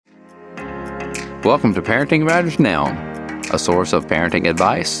Welcome to Parenting Matters Now, a source of parenting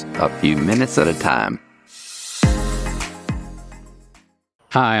advice a few minutes at a time.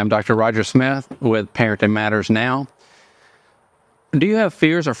 Hi, I'm Dr. Roger Smith with Parenting Matters Now. Do you have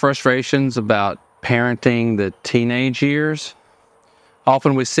fears or frustrations about parenting the teenage years?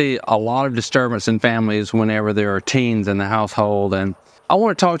 Often we see a lot of disturbance in families whenever there are teens in the household, and I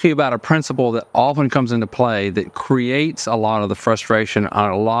want to talk to you about a principle that often comes into play that creates a lot of the frustration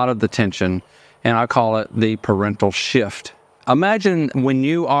and a lot of the tension, and I call it the parental shift. Imagine when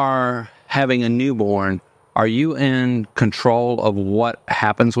you are having a newborn, are you in control of what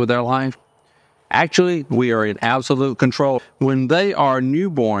happens with their life? Actually, we are in absolute control. When they are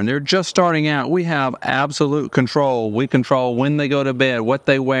newborn, they're just starting out, we have absolute control. We control when they go to bed, what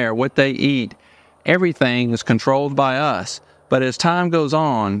they wear, what they eat. Everything is controlled by us. But as time goes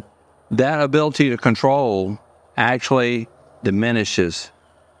on, that ability to control actually diminishes.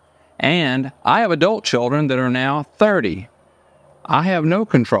 And I have adult children that are now 30. I have no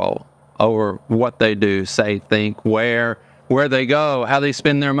control over what they do, say, think, where they go, how they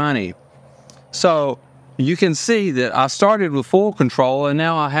spend their money. So you can see that I started with full control and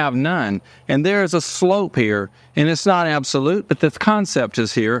now I have none. And there's a slope here, and it's not absolute, but the concept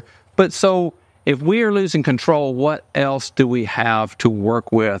is here. But so if we are losing control, what else do we have to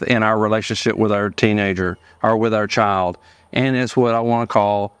work with in our relationship with our teenager or with our child? And it's what I want to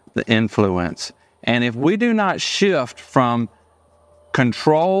call the influence. And if we do not shift from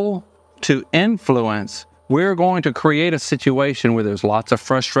control to influence, we're going to create a situation where there's lots of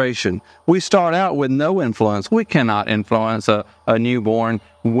frustration. We start out with no influence. We cannot influence a newborn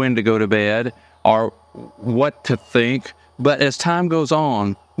when to go to bed or what to think. But as time goes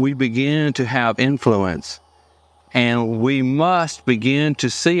on, we begin to have influence. And we must begin to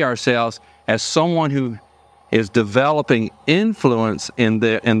see ourselves as someone who is developing influence in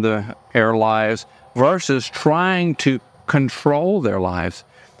their lives versus trying to control their lives.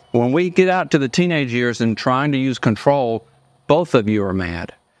 When we get out to the teenage years and trying to use control, both of you are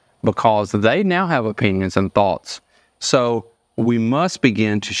mad because they now have opinions and thoughts. So we must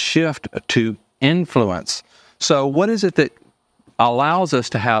begin to shift to influence. So what is it that allows us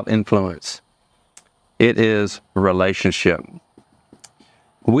to have influence? It is relationship.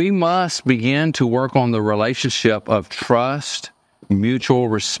 We must begin to work on the relationship of trust, mutual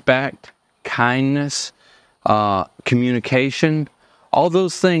respect, kindness, communication. All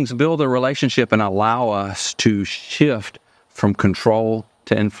those things build a relationship and allow us to shift from control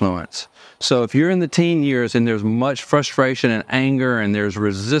to influence. So if you're in the teen years and there's much frustration and anger and there's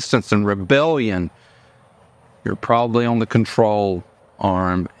resistance and rebellion, you're probably on the control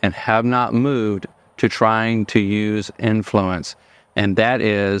arm and have not moved to trying to use influence. And that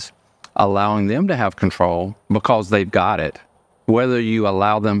is allowing them to have control because they've got it, whether you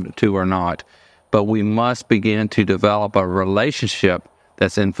allow them to or not. But we must begin to develop a relationship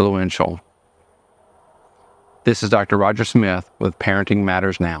that's influential. This is Dr. Roger Smith with Parenting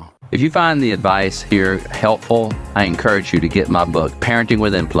Matters Now. If you find the advice here helpful, I encourage you to get my book, Parenting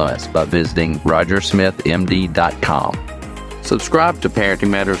with Influence, by visiting rogersmithmd.com. Subscribe to Parenting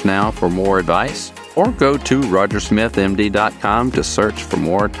Matters Now for more advice, or go to rogersmithmd.com to search for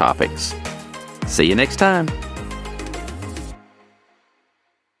more topics. See you next time.